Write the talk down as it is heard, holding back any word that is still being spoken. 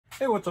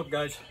Hey, what's up,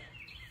 guys?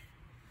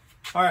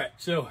 All right,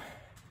 so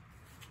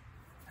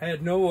I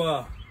had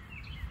no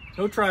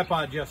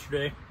tripod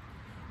yesterday,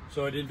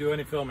 so I didn't do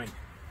any filming.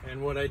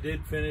 And what I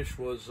did finish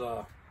was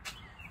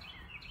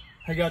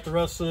I got the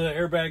rest of the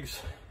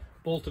airbags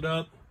bolted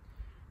up,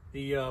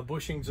 the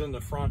bushings in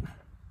the front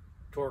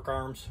torque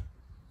arms,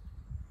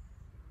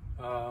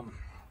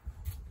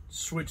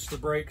 switched the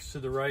brakes to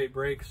the right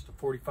brakes to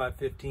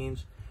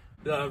 45/15s,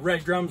 the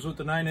red drums with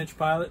the 9-inch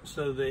pilot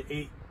instead of the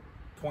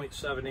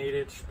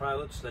 8.78-inch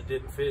pilots that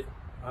didn't fit.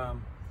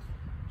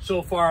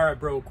 So far I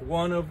broke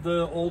one of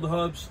the old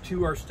hubs,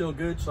 2 are still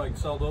good, so I can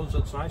sell those.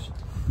 That's nice.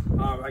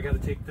 I got to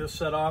take this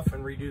set off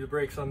and redo the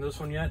brakes on this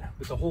one yet,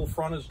 but the whole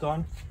front is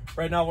done.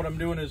 Right now what I'm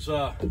doing is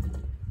I'm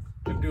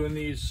doing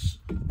these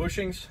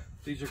bushings.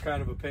 These are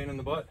kind of a pain in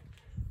the butt.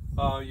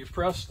 You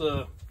press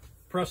the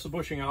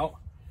bushing out,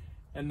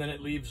 and then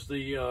it leaves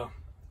the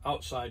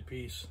outside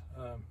piece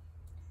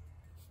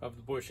of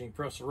the bushing.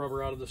 Press the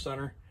rubber out of the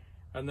center,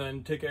 and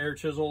then take an air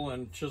chisel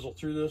and chisel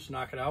through this,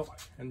 knock it out,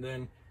 and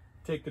then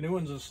take the new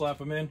ones and slap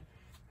them in.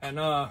 And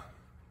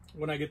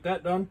when I get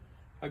that done,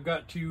 I've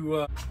got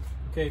to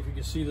okay, if you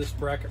can see this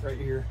bracket right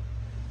here,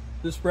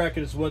 this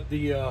bracket is what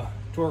the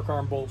torque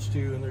arm bolts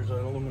to, and there's an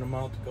aluminum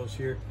mount that goes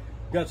here.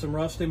 Got some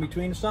rust in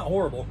between. It's not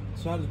horrible,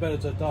 it's not as bad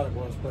as I thought it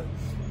was, but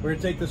we're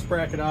gonna take this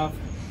bracket off,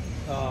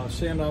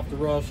 sand off the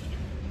rust,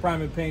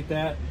 prime and paint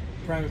that,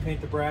 prime and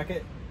paint the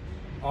bracket,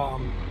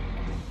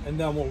 and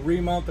then we'll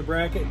remount the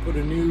bracket, put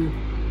a new,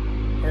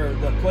 or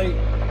the plate,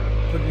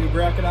 put a new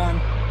bracket on,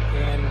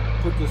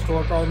 and put this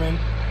torque arm in,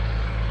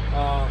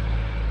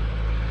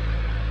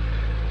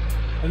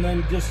 and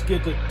then just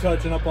get to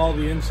touching up all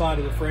the inside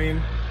of the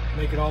frame,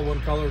 make it all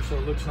one color so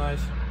it looks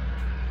nice.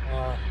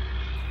 All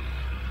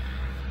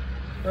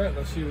right,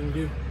 let's see what we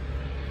can do.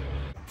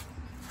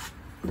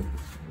 Let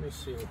me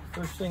see.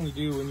 First thing you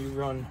do when you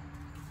run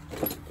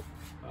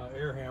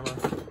air hammer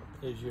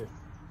is you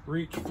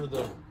reach for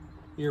the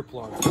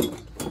earplug,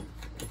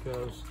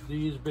 because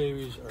these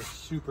babies are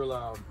super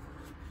loud.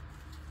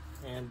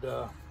 And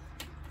you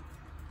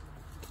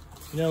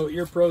know,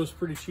 Ear Pro is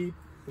pretty cheap.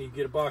 You can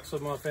get a box of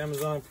them off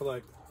Amazon for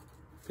like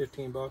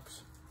 15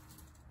 bucks.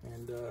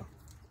 And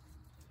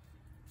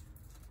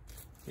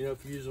you know,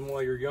 if you use them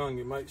while you're young,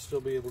 you might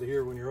still be able to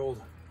hear when you're old.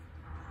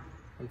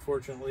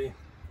 Unfortunately,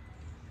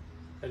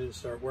 I didn't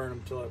start wearing them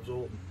until I was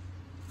old.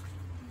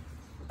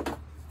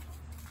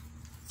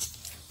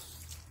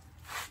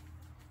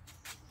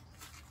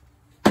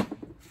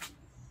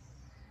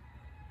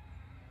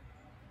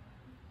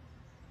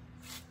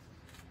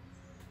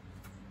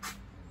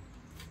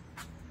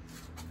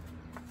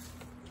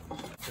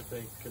 If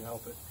they can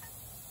help it.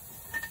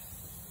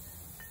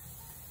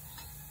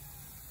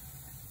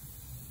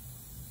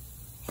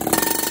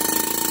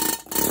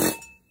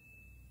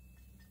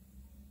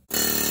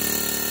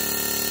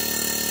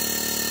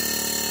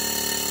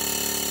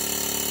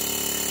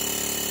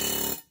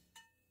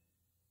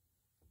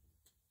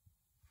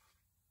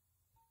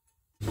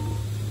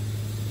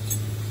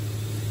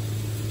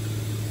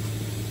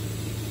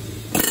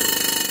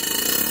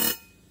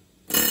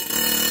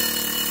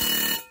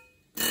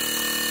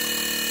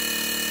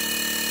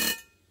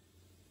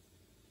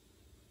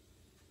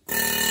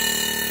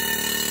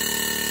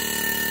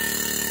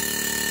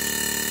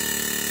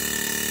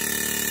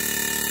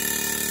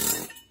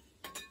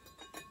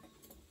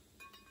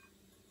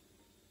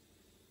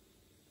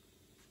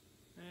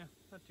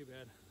 Not too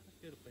bad.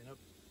 It'll clean up.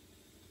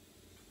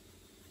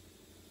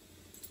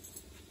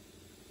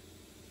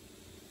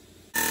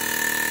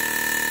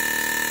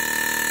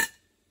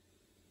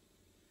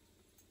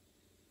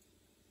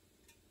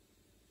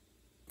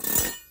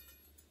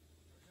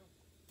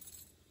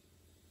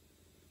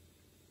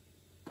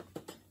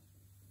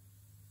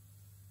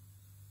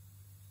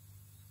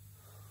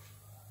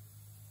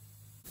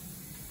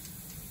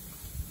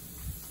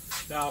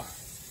 Now,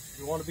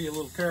 you want to be a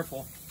little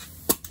careful.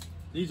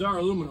 These are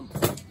aluminum.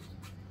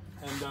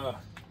 And a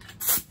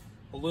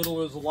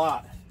little is a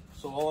lot.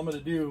 So all I'm going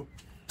to do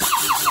is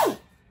my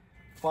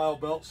file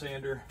belt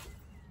sander,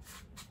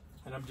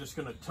 and I'm just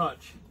going to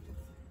touch.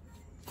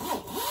 The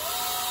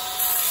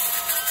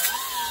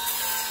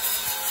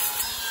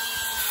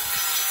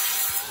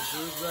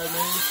grooves I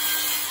made.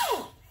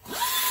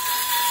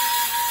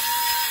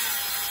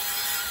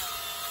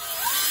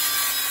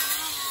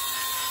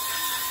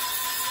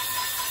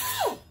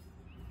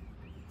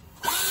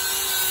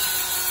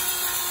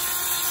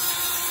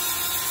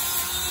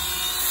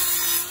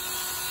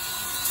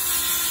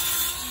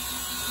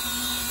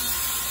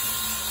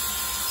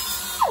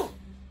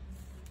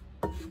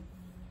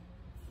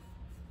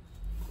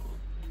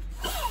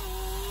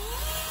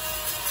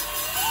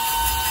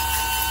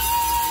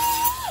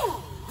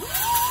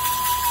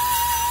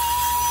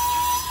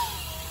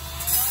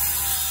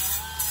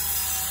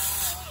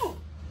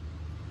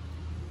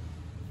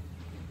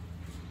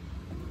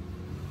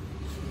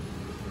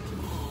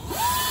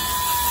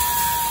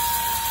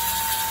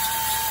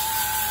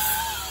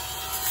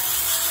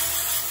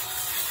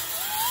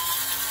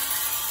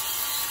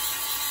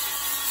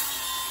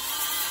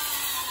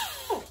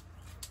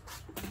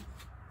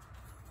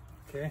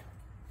 Okay.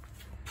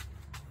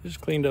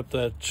 Just cleaned up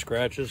that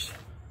scratches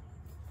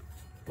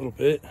a little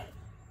bit.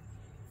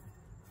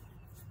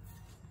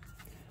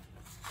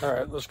 All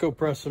right, let's go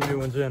press some new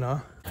ones in, huh?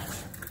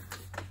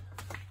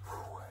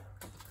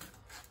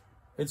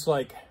 It's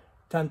like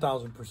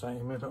 10,000%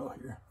 humidity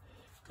here.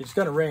 It's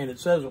gonna rain. It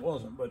says it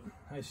wasn't, but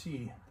I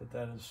see that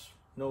that is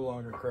no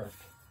longer correct.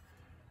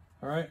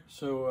 All right,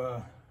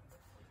 so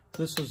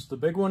this is the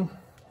big one,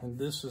 and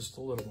this is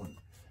the little one.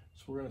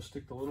 So we're gonna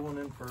stick the little one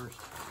in first.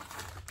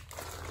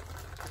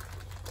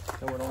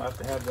 Then we don't have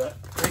to have that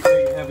big,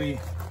 big heavy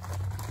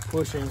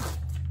bushing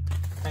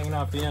hanging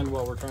off the end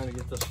while we're trying to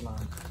get this one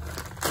on.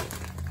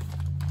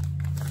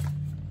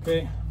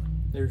 Okay,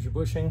 there's your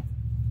bushing.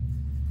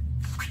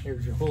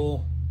 Here's your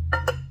hole.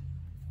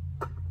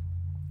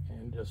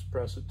 And just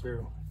press it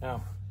through.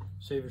 Now,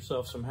 save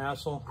yourself some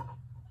hassle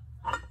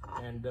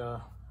and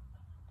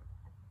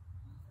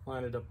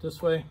line it up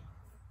this way.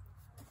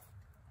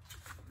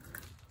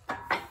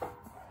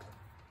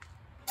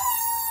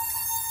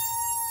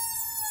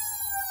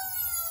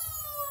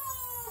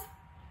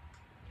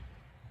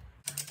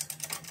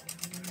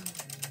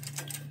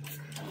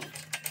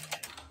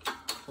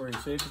 Wear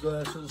your safety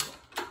glasses.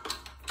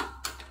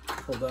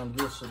 Hold down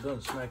to this so it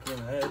doesn't smack you in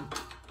the head.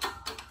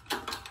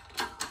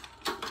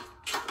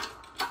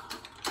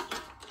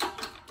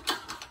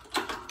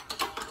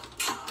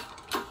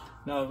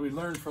 Now, we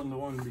learned from the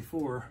one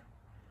before,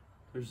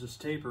 there's this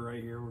taper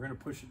right here. We're going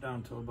to push it down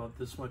until about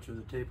this much of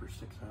the taper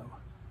sticks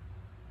out.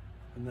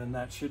 And then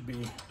that should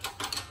be,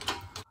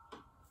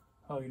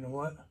 oh, you know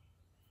what?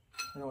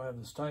 I don't have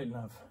this tight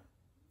enough.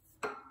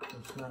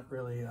 It's not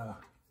really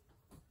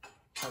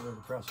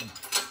pressing.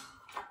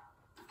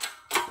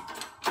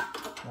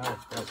 Now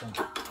it's pressing.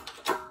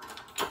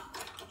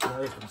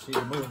 Now you can see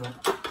the movement.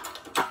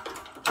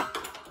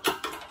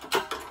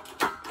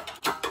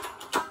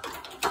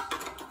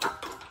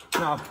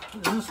 Now,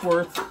 is this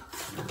worth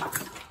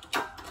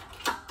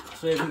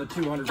saving the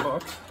 200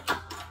 bucks?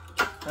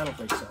 I don't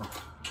think so.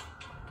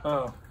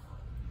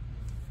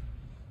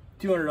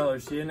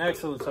 $200, see, and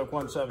actually it's like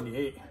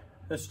 178.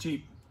 That's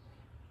cheap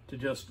to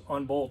just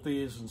unbolt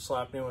these and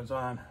slap new ones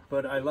on.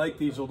 But I like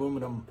these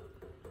aluminum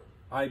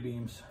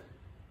I-beams.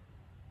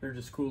 They're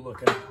just cool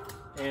looking.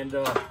 And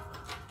I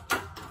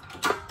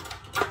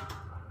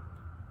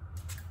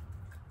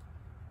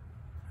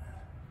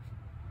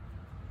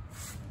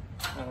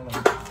don't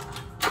know.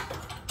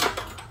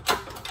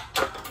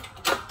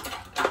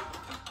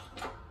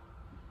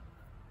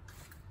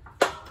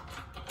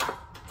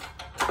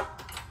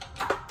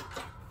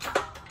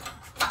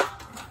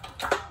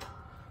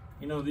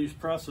 You know, these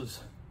presses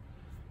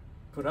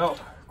put out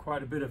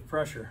quite a bit of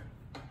pressure.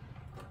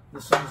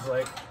 This thing's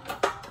like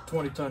a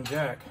 20-ton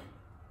jack.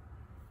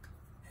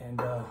 And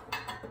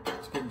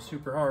it's getting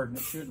super hard, and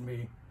it shouldn't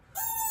be.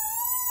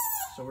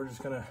 So we're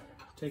just gonna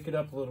take it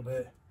up a little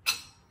bit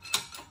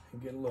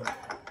and get a look,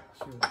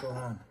 see what's going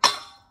on.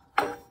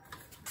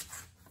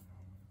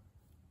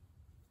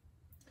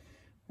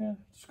 Yeah,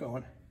 it's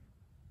going.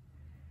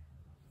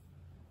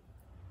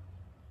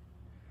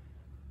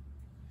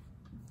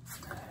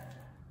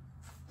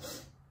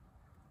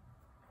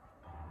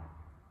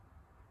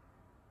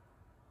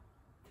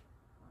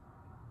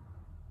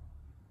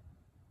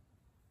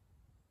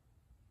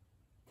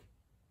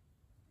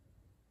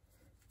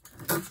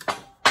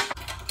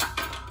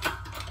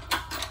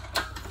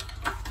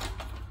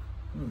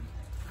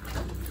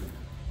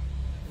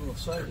 A little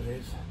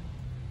sideways.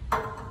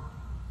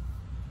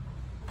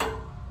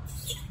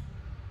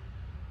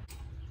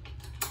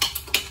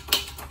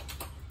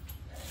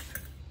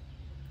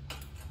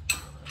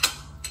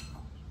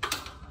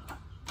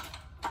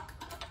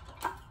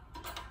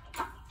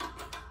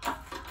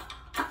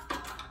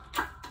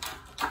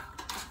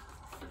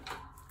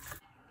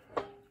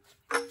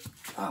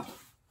 Oh,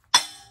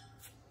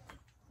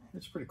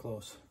 it's pretty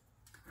close.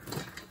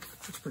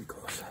 It's pretty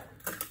close.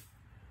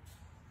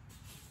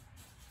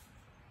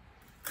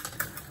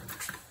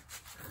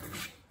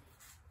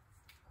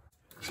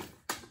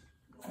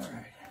 All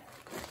right.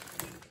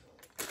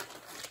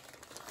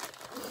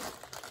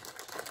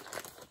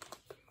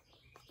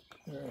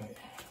 All right.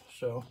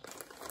 So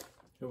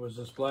it was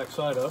this black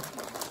side up.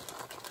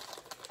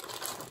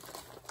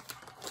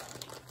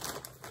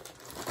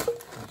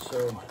 And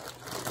so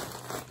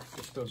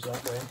this goes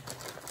that way.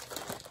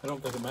 I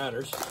don't think it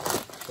matters,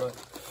 but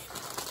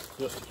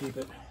just to keep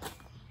it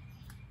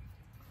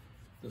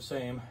the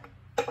same,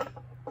 I'm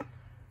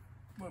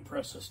going to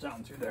press this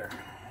down through there.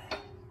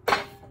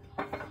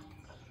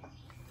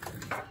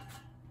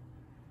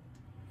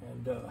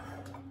 And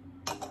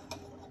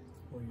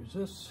we'll use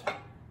this.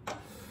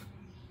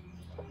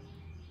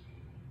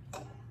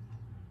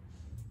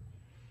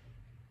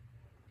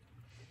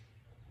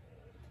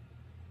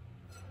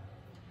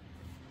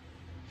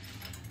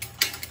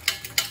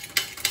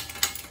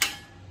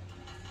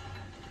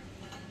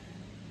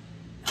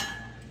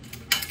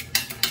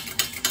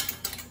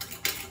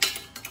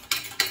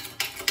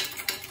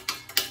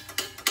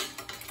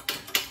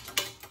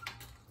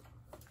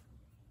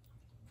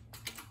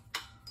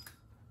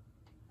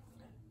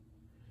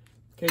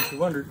 In case you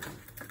wondered,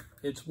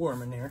 it's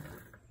warm in here.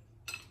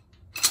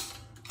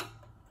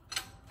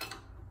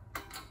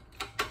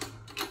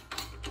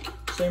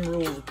 Same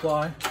rules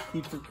apply.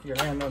 Keep your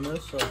hand on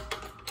this so it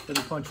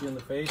doesn't punch you in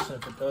the face,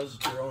 and if it does,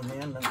 it's your own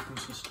hand, not a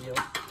piece of steel.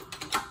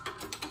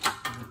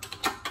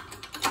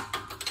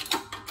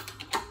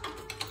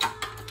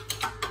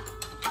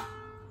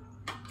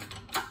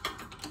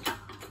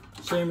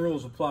 Same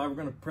rules apply. We're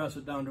going to press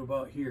it down to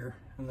about here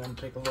and then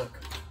take a look.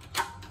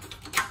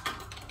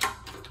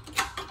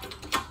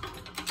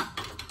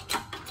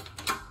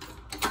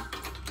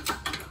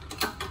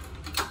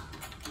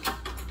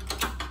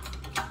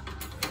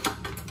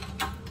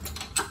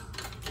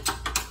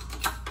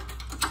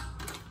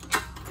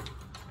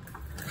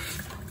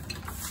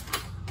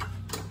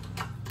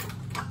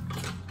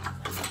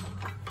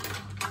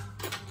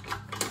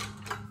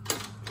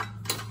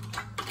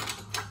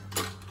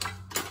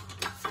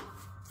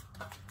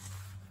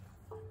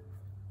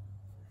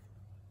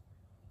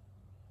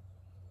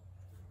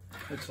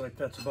 Looks like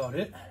that's about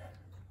it.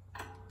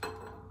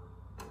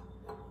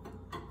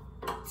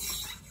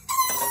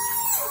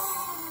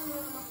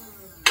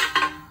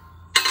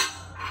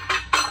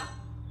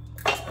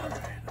 All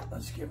right,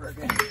 let's give her a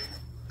go.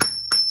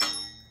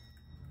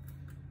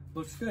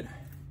 Looks good.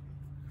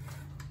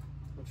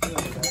 Looks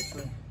really good,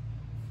 actually.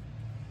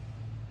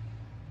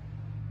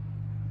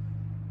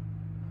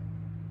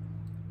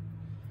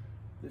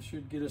 This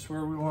should get us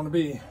where we want to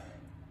be.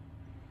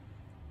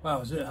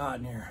 Wow, is it hot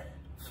in here?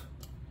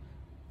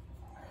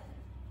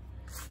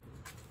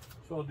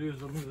 So what I'll do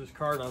is I'll move this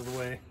cart out of the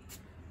way.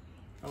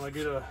 I'll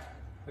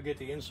get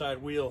the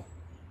inside wheel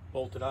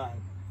bolted on,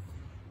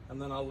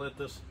 and then I'll let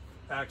this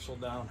axle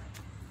down.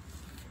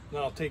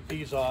 Then I'll take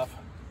these off.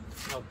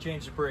 I'll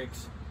change the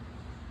brakes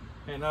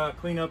and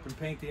clean up and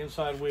paint the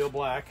inside wheel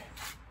black,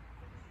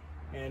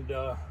 and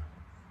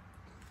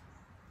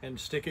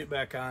stick it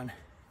back on.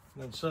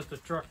 And then set the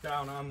truck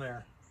down on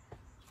there,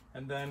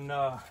 and then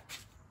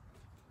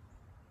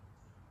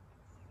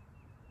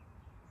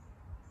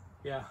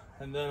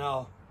and then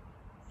I'll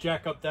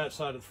jack up that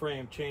side of the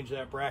frame, change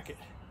that bracket,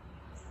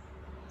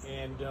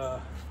 and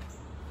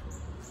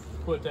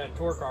put that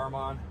torque arm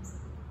on,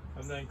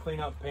 and then clean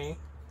up paint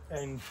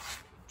and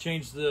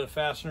change the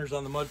fasteners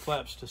on the mud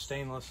flaps to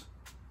stainless.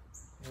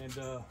 And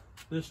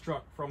this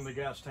truck from the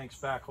gas tanks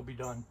back will be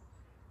done.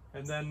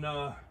 And then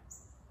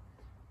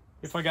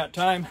if I got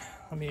time,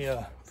 let me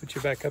put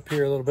you back up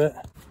here a little bit.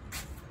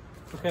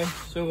 Okay,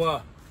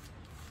 so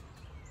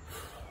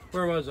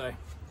where was I?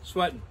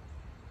 Sweating.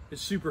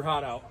 It's super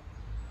hot out.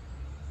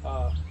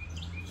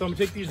 So I'm gonna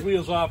take these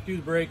wheels off, do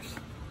the brakes,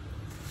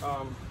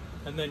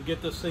 and then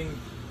get this thing,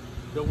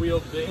 the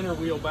inner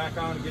wheel back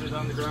on and get it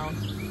on the ground.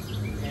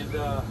 And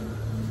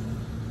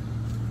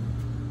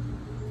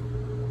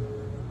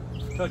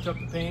touch up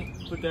the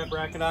paint, put that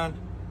bracket on,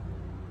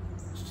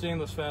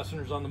 stainless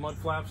fasteners on the mud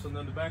flaps, and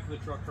then the back of the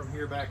truck from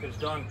here back is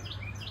done.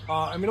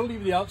 I'm gonna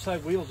leave the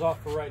outside wheels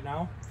off for right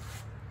now,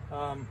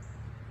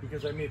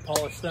 because I may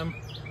polish them.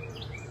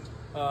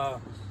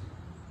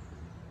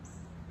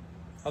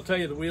 I'll tell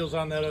you, the wheels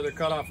on that other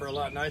cutoff are a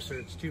lot nicer.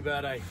 It's too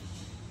bad I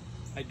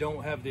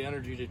don't have the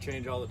energy to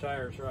change all the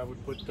tires, or I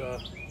would put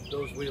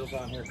those wheels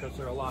on here because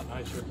they're a lot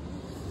nicer.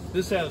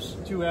 This has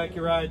 2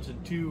 Accurides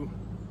and 2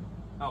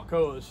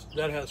 Alcoas.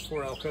 That has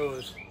 4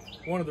 Alcoas.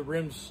 One of the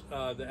rims,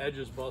 the edge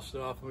is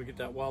busted off, and we get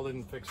that welded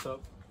and fixed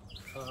up.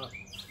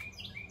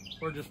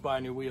 Or just buy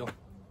a new wheel.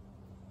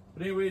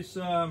 But anyways,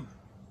 I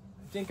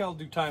think I'll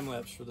do time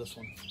lapse for this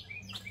one.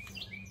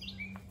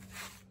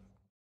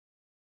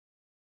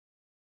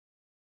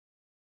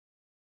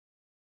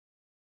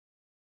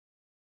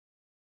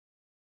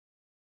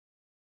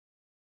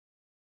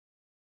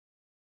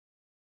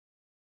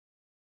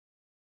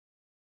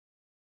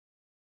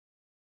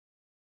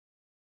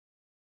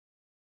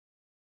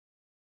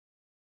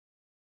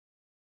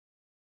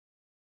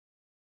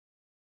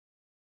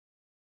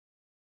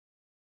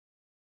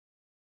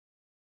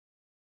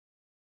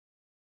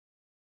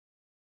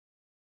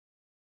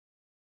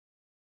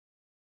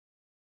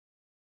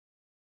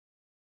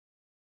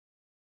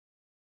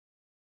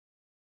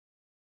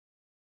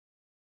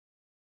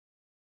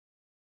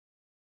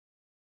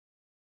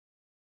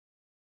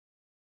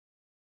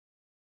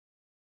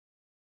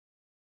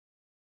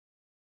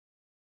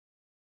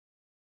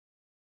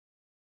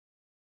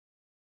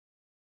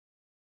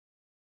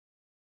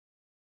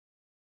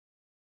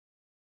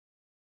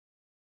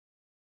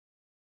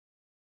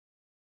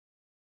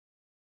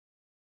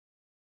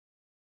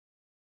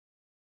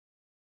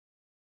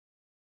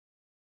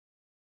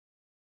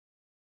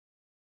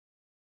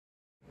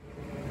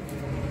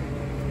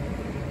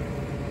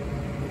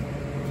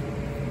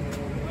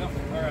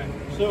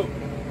 So,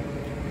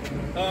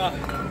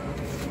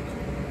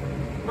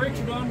 brakes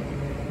are done,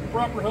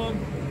 proper hub,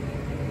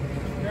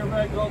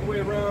 airbags all the way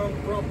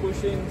around, front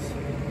bushings,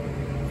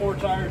 4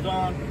 tires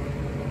on.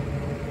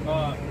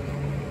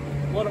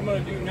 What I'm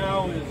going to do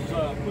now is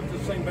put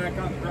this thing back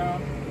on the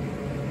ground,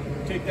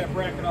 take that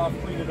bracket off,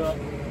 clean it up,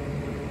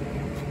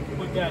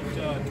 put that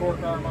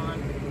torque arm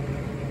on,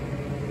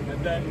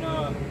 and then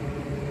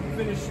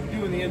finish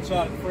doing the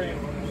inside of the frame.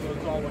 So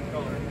It's all one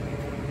color.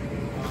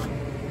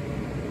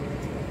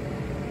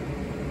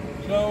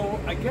 So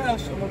I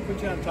guess I'm gonna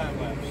put you on time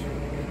lapse.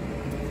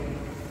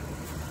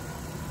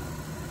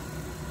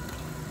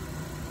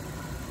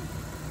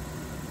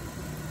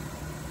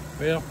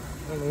 Well,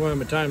 I don't know why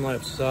my time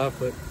lapse is off,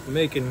 but I'm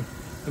making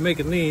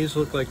these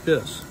look like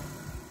this.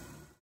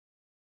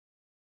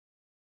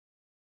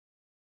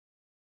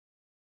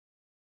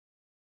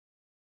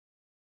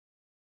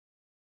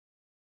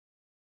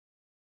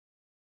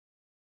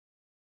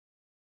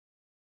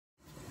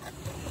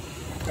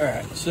 All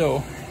right,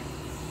 so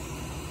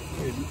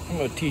I'm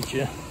gonna teach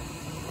you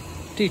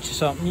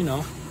something, you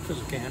know,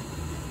 because I can.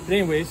 But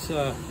anyways,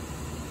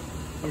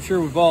 I'm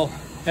sure we've all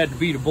had to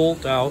beat a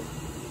bolt out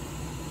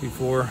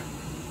before,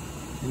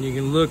 and you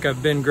can look,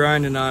 I've been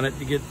grinding on it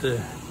to get the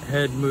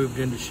head moved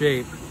into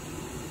shape.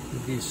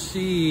 If you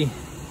see,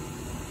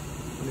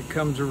 when it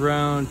comes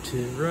around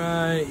to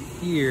right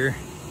here,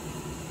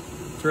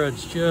 the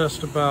thread's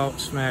just about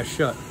smashed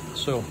shut.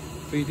 So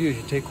what you do is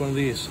you take one of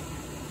these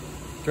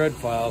thread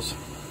files,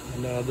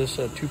 and this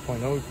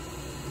 2.0, I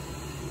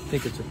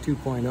think it's a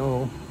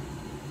 2.0,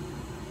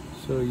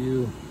 so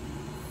you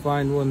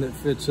find one that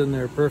fits in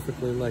there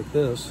perfectly like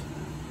this,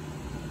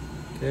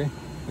 okay,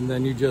 and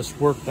then you just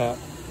work that.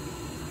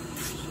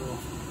 So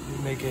you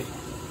make it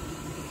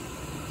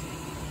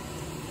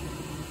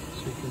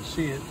so you can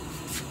see it.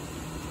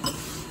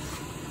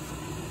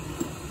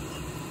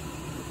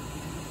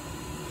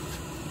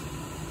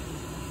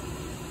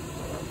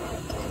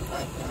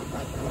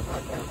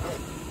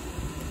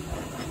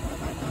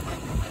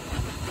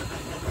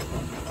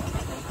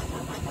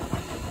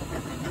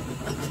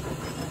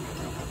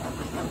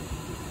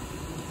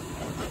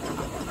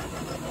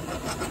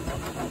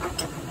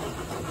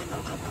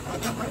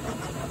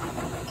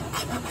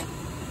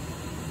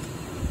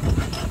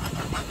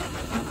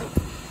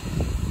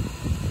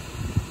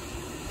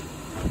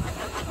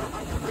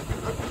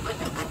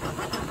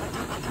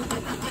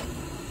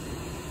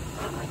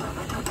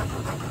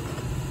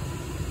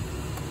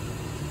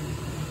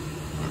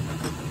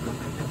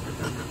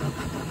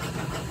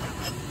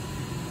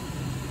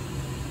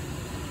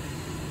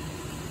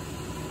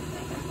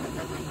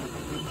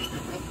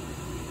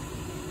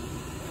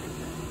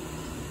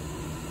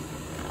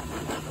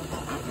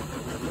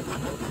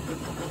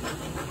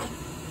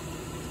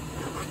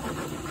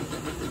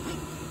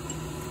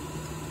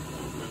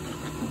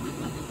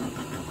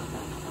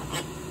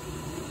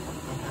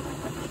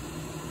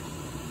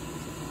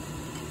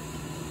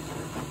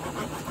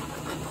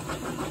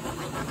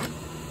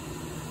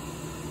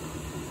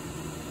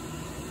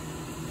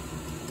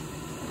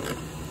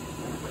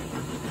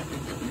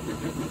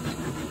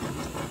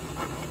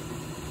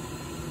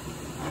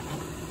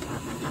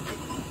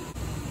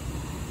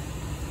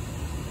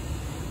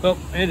 Well,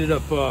 I ended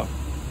up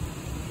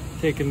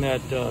taking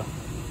that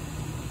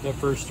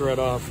first thread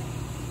off.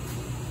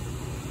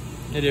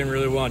 I didn't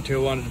really want to.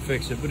 I wanted to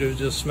fix it, but it was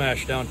just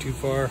smashed down too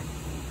far.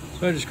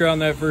 So I just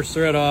ground that first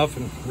thread off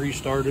and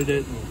restarted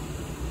it. And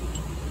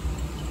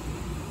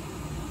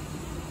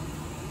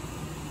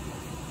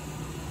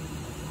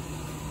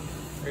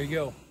there you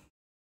go.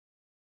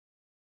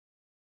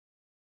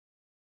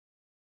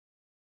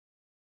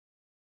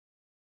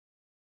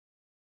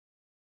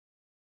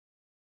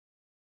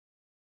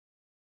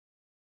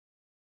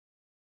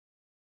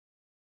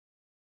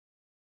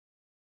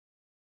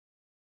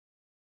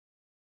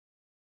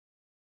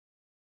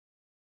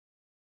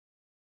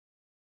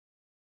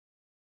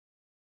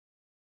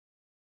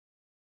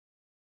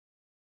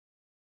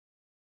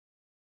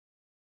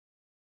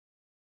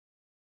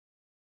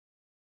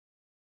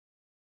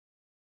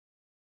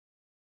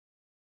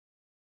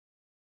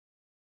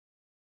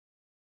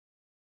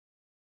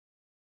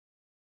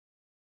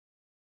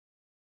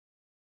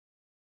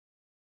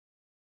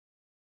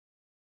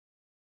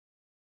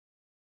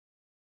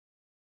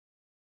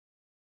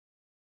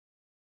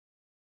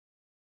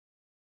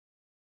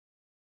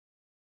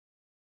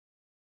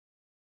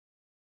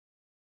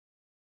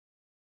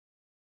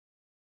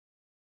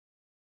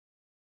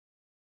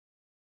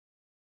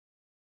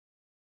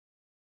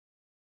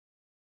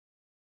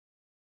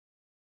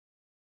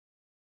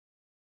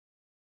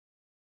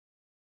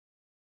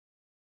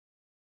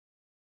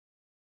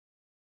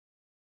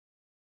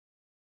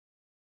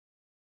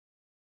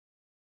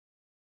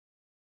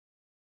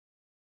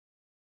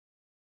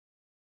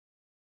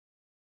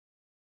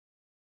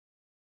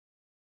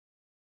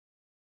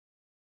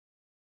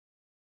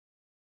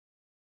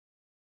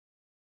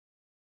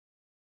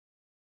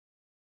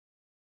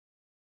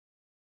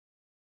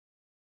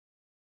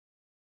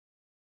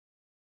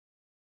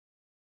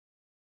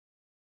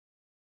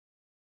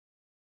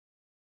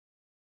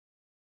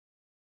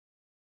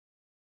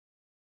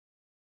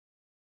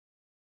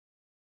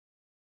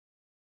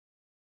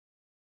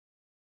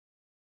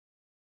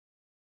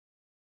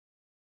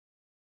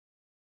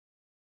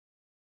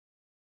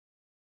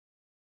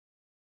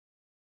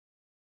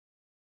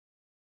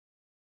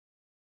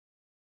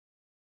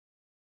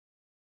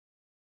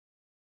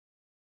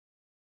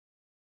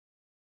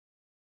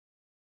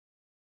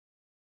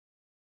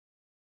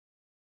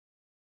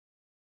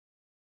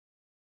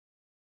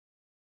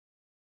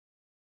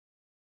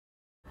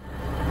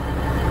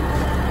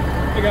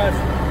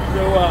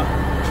 So,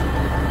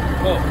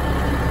 whoa,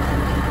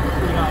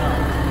 pretty hot out.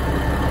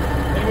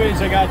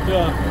 Anyways, I got a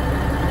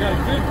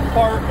good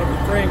part of the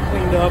frame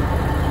cleaned up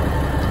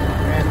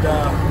and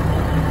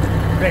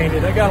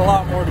painted. I got a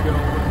lot more to go.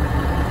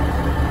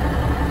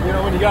 But, you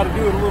know, when you got to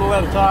do it a little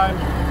at a time,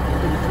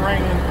 when it's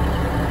raining,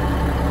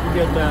 you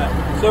get that.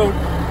 So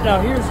now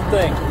here's the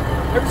thing.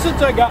 Ever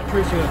since I got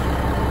Trisha,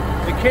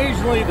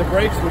 occasionally the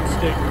brakes would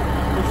stick.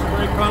 Push the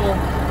brake pedal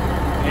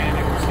and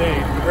it would stay.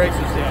 The brakes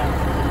would stay.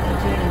 I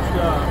changed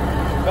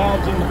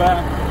valves in the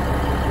back.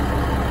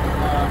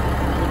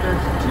 But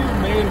there's two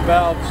main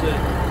valves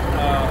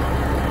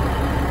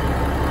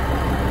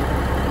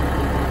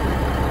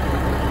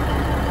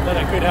that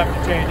I could have to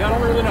change. I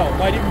don't really know. It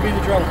might even be the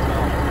throttle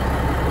valve.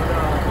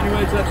 But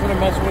anyways, that's what I'm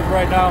messing with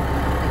right now.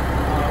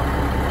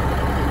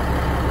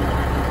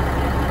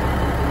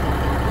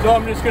 So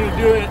I'm just going to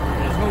do it.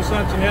 There's no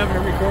sense in having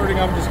a recording.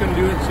 I'm just going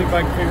to do it and see if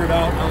I can figure it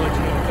out. I'll let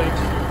you know what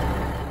thanks.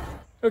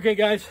 Okay,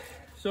 guys.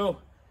 So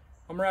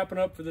I'm wrapping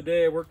up for the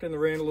day. I worked in the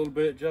rain a little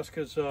bit.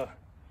 Jessica's out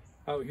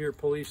here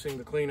policing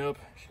the cleanup.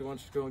 She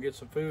wants to go and get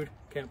some food.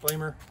 Can't blame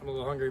her. I'm a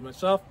little hungry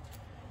myself.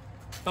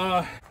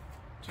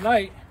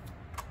 Tonight,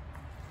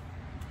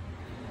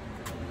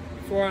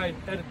 before I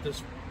edit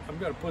this, I'm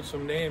going to put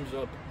some names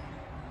up.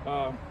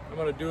 I'm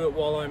going to do it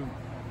while I'm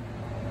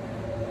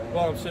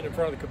sitting in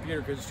front of the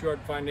computer because it's too hard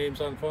to find names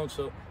on the phone.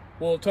 So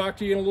we'll talk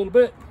to you in a little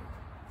bit.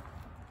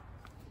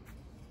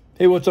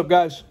 Hey, what's up,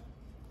 guys?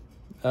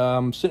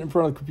 I'm sitting in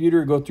front of the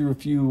computer, go through a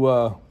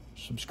few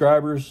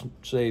subscribers,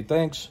 say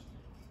thanks.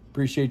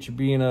 Appreciate you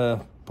being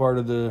a part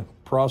of the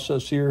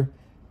process here.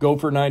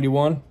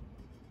 Gopher91,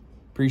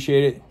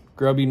 appreciate it.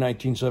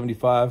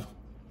 Grubby1975,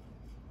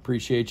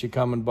 appreciate you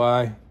coming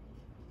by,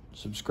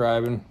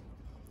 subscribing.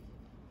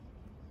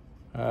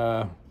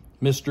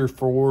 Mr.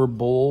 4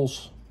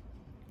 Bulls,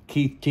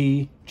 Keith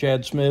T,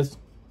 Chad Smith,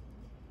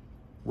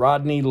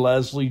 Rodney,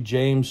 Leslie,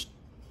 James,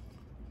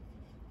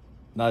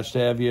 nice to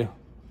have you.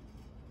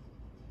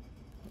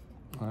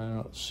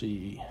 Let's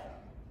see.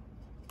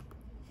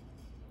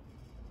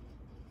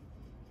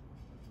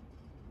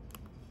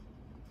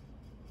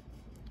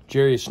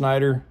 Jerry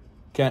Snyder,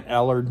 Kent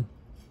Allard,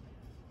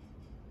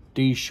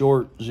 D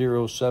Short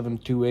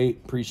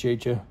 0728,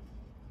 appreciate you.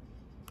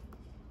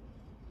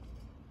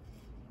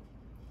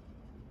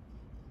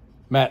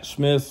 Matt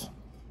Smith,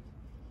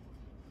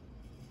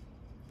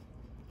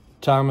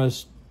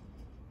 Thomas,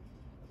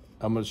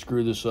 I'm going to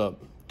screw this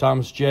up.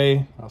 Thomas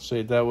J, I'll say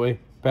it that way.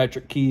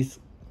 Patrick Keith,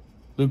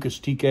 Lucas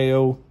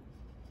TKO,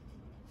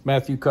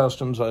 Matthew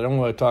Customs, I don't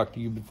want to talk to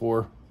you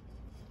before.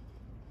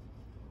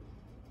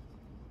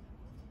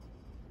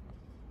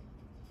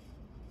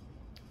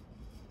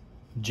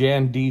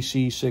 Jan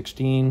DC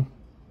 16,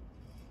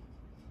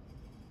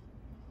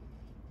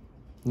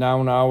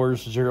 Noun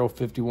Hours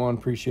 051,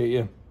 appreciate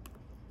you.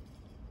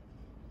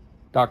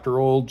 Dr.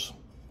 Olds,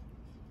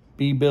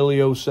 B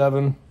Billy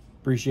 07,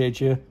 appreciate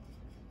you.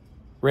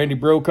 Randy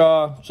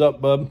Brokaw, what's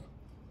up, bub?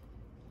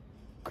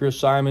 Chris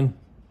Simon,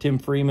 Tim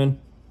Freeman,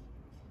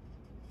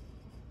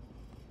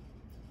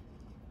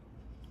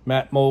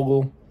 Matt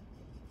Mogul,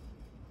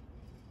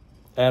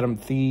 Adam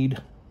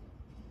Theed,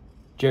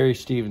 Jerry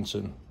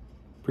Stevenson.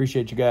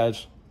 Appreciate you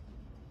guys.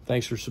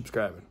 Thanks for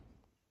subscribing.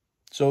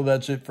 So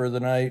that's it for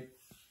the night.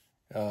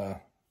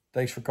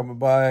 Thanks for coming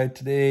by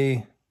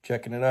today,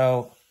 checking it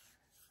out.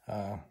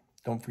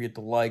 Don't forget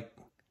to like,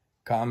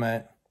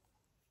 comment,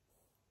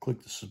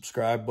 click the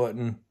subscribe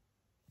button,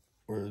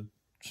 or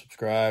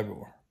subscribe.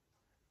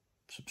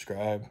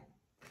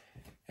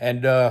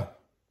 And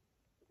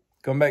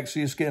come back and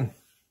see us again.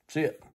 See ya.